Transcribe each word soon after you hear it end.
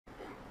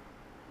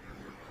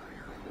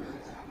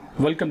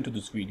Welcome to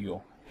this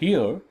video.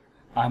 Here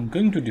I'm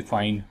going to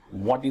define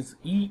what is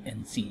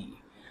ENC.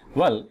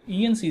 Well,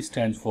 ENC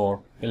stands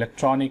for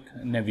Electronic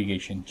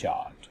Navigation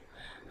Chart,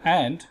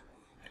 and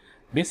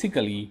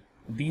basically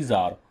these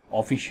are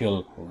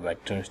official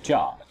vector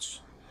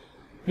charts,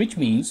 which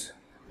means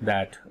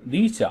that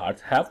these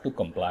charts have to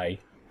comply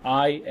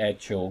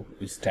IHO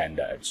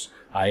standards.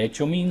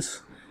 IHO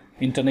means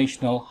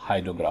International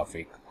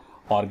Hydrographic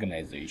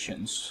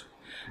Organizations,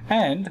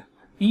 and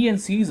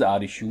ENCs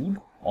are issued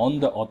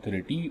on the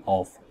authority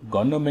of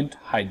Government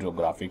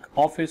Hydrographic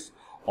Office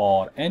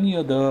or any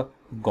other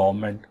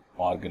government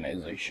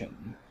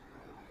organization.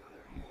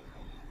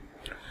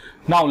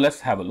 Now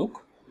let's have a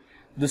look.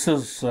 This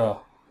is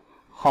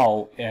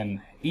how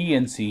an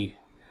ENC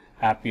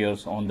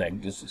appears on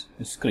the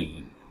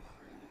screen.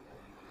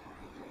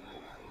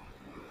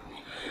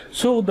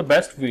 So the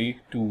best way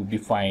to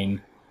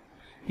define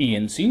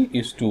ENC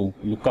is to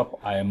look up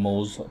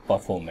IMO's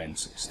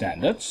performance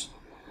standards.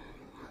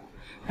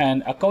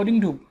 And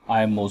according to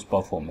IMO's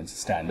performance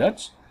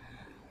standards,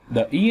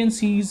 the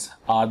ENCs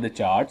are the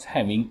charts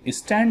having a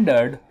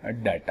standard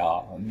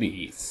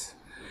database,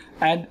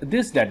 and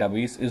this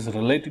database is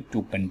related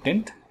to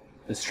content,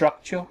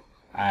 structure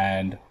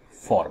and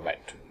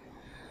format.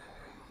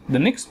 The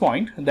next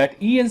point, that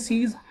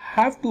ENCs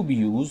have to be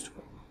used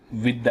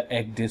with the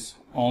EGDIS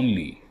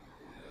only.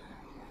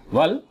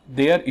 Well,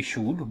 they are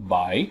issued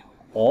by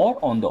or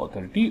on the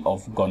authority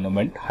of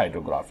Government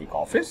Hydrographic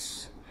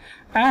Office,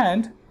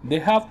 and they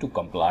have to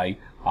comply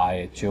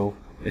IHO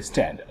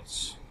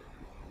standards.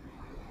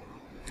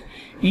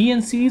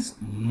 ENCs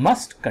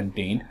must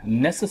contain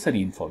necessary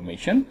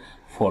information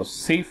for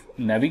safe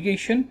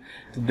navigation.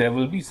 There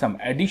will be some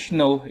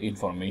additional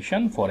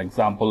information, for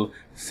example,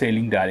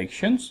 sailing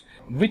directions,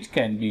 which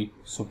can be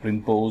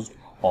superimposed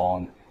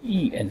on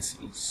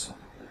ENCs.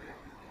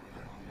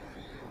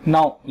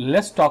 Now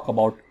let's talk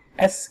about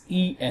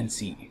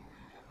SENC,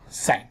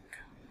 SENC.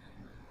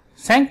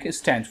 SENC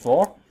stands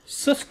for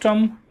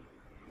System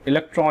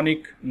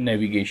Electronic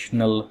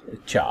Navigational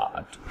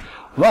Chart.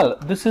 Well,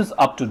 this is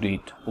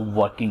up-to-date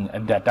working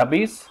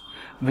database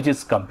which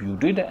is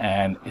computed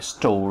and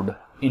stored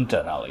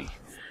internally.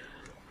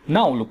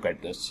 Now look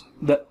at this.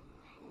 The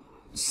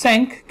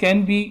SENC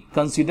can be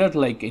considered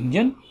like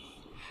engine,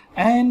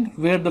 and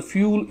where the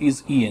fuel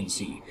is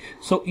ENC.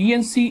 So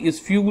ENC is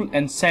fuel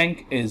and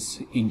SENC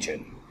is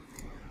engine.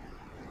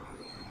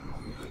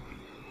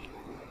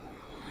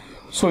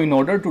 So in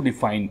order to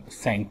define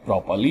SENC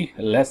properly,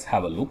 let's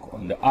have a look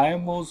on the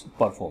IMO's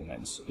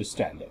performance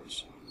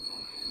standards.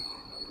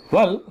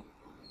 Well,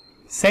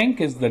 SENC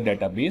is the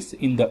database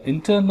in the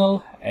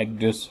internal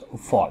EGDIS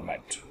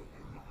format,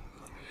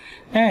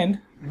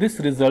 and this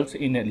results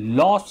in a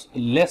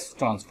lossless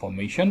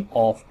transformation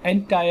of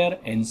entire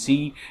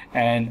NC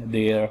and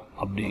their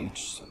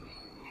updates.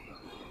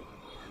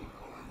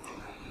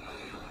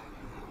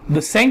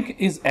 The SENC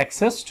is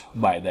accessed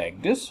by the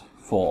EGDIS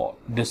for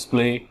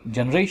display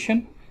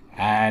generation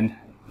and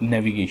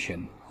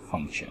navigation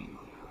function.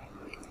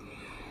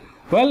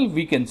 Well,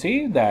 we can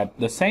say that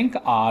the SENC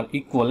are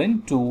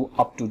equivalent to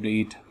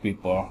up-to-date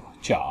paper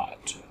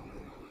chart,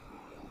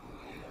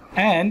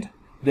 and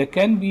there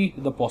can be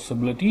the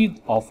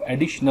possibility of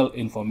additional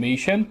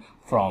information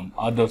from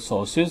other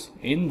sources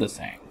in the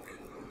SENC.